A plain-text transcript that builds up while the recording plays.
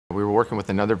We were working with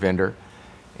another vendor,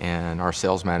 and our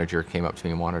sales manager came up to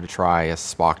me and wanted to try a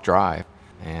SPOC drive,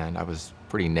 and I was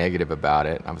pretty negative about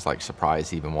it. I was like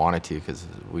surprised he even wanted to, because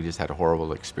we just had a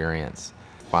horrible experience.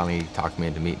 Finally he talked me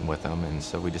into meeting with him, and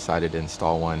so we decided to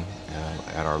install one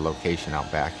at our location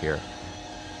out back here.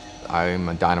 I'm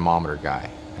a dynamometer guy,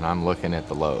 and I'm looking at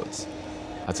the loads.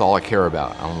 That's all I care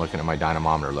about. I'm looking at my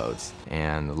dynamometer loads,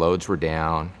 and the loads were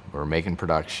down. We're making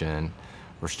production.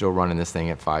 We're still running this thing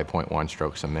at 5.1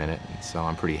 strokes a minute, and so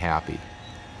I'm pretty happy.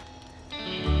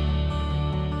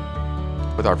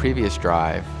 With our previous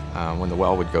drive, when the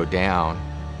well would go down,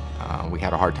 we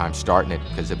had a hard time starting it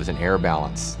because it was an air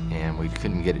balance and we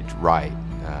couldn't get it right.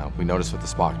 We noticed with the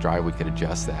SPOC drive we could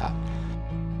adjust that.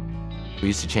 We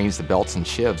used to change the belts and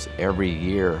shivs every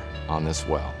year on this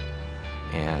well.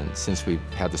 And since we've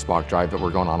had the SPOC drive that we're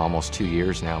going on almost 2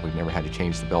 years now, we've never had to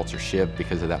change the belts or shiv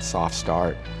because of that soft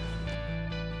start.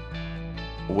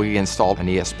 We installed an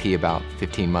ESP about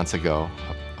 15 months ago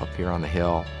up here on the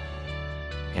hill.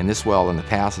 And this well in the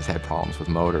past has had problems with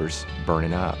motors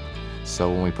burning up.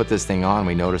 So when we put this thing on,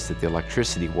 we noticed that the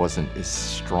electricity wasn't as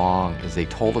strong as they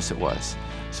told us it was.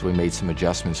 So we made some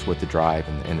adjustments with the drive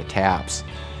and the taps.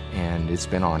 And it's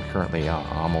been on currently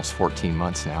almost 14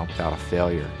 months now without a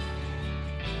failure.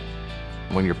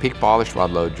 When your peak polish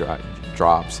rod load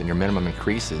drops and your minimum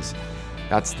increases,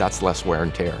 that's less wear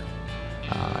and tear.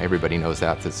 Everybody knows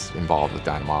that's involved with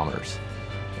dynamometers.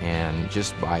 And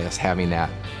just by us having that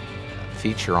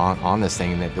feature on this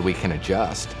thing that we can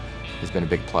adjust has been a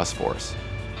big plus for us.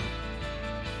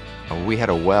 We had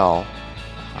a well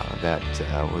that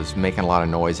was making a lot of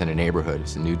noise in a neighborhood.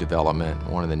 It's a new development.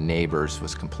 One of the neighbors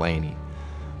was complaining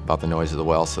about the noise of the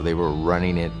well, so they were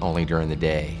running it only during the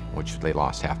day, which they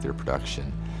lost half their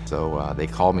production. So they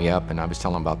called me up and I was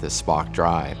telling them about this SPOC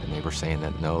drive, and they were saying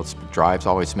that no, drives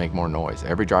always make more noise.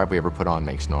 Every drive we ever put on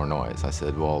makes more noise. I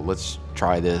said, well, let's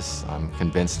try this. I'm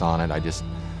convinced on it. I just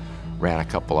ran a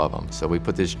couple of them. So we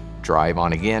put this drive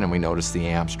on again and we noticed the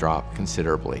amps drop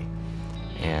considerably.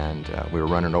 And we were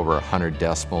running over 100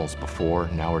 decibels before.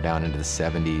 Now we're down into the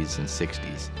 70s and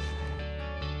 60s.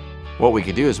 What we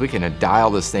could do is we can dial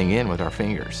this thing in with our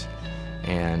fingers.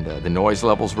 And the noise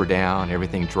levels were down,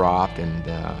 everything dropped,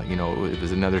 and you know, it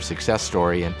was another success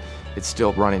story, and it's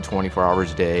still running 24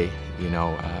 hours a day, you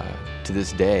know, to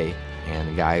this day. And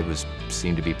the guy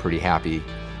seemed to be pretty happy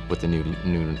with the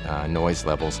new noise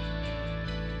levels.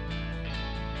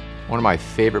 One of my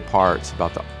favorite parts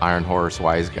about the IronHorse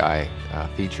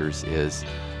WiseGuy features is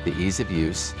the ease of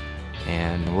use,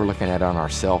 and we're looking at it on our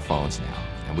cell phones now,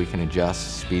 and we can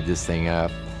adjust, speed this thing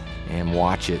up, and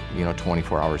watch it, you know,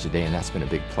 24 hours a day, and that's been a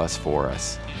big plus for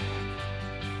us.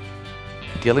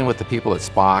 Dealing with the people at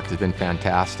SPOC has been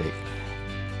fantastic.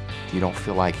 You don't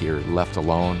feel like you're left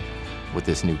alone with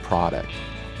this new product.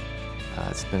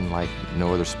 It's been like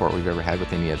no other sport we've ever had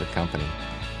with any other company.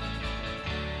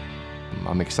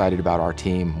 I'm excited about our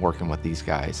team working with these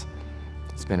guys.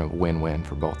 It's been a win-win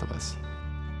for both of us.